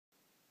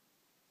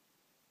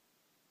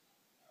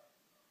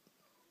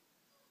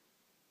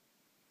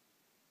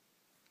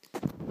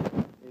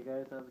Hey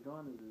guys, how's it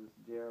going? This is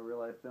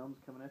JRReelLifeFilms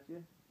coming at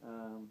you.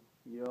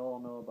 You all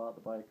know about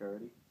the bike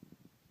already.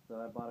 So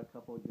I bought a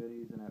couple of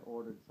goodies and I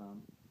ordered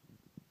some.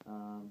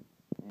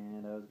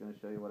 And I was going to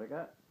show you what I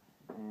got.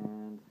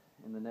 And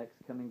in the next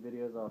coming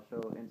videos I'll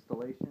show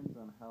installations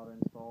on how to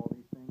install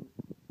these things.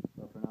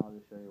 So for now I'll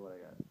just show you what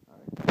I got.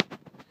 Alright.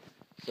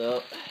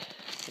 So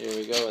here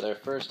we go with our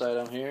first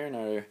item here in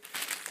our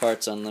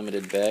Parts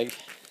Unlimited bag.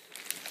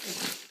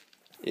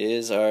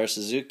 Is our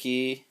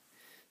Suzuki.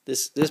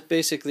 This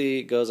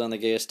basically goes on the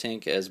gas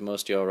tank, as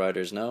most y'all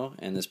riders know,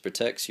 and this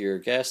protects your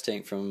gas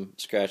tank from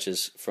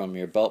scratches from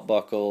your belt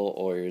buckle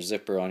or your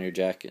zipper on your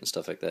jacket and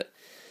stuff like that.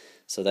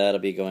 So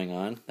that'll be going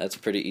on. That's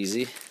pretty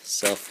easy,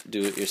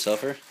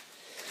 do-it-yourselfer.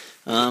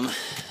 I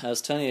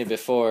was telling you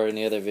before in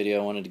the other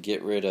video I wanted to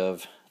get rid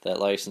of that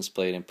license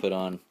plate and put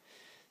on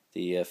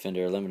the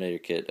fender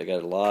eliminator kit. I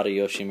got a lot of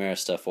Yoshimura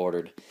stuff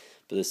ordered,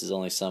 but this is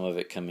only some of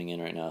it coming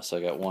in right now, so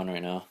I got one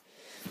right now.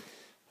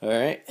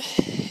 Alright,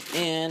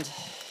 and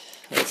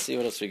let's see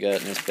what else we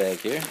got in this bag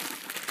here.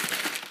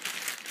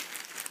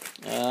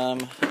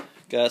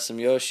 Got some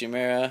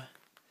Yoshimura.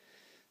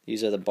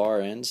 These are the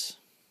bar ends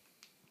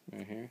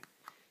right here.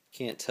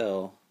 Can't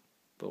tell,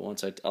 but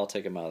once I'll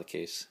take them out of the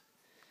case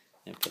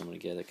and put them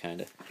together,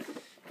 kinda.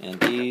 And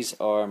these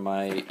are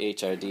my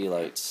HID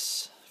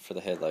lights for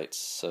the headlights.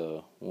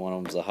 So one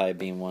of them's the high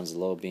beam, one's the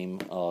low beam.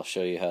 I'll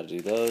show you how to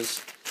do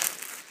those.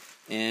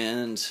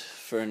 And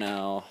for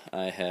now,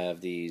 I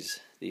have these.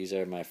 These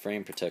are my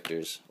frame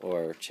protectors,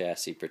 or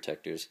chassis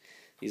protectors.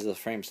 These are the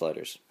frame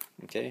sliders,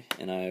 okay?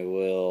 And I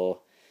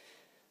will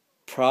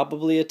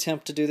probably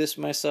attempt to do this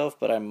myself,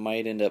 but I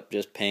might end up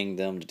just paying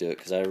them to do it,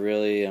 because I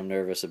really am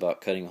nervous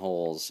about cutting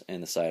holes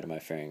in the side of my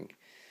frame.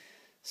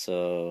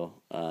 So,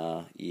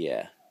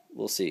 yeah,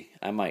 we'll see.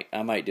 I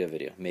might do a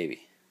video,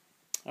 maybe.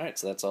 Alright,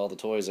 so that's all the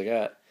toys I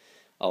got.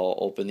 I'll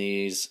open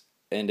these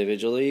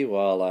individually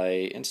while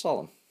I install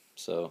them.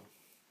 So,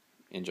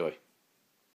 enjoy.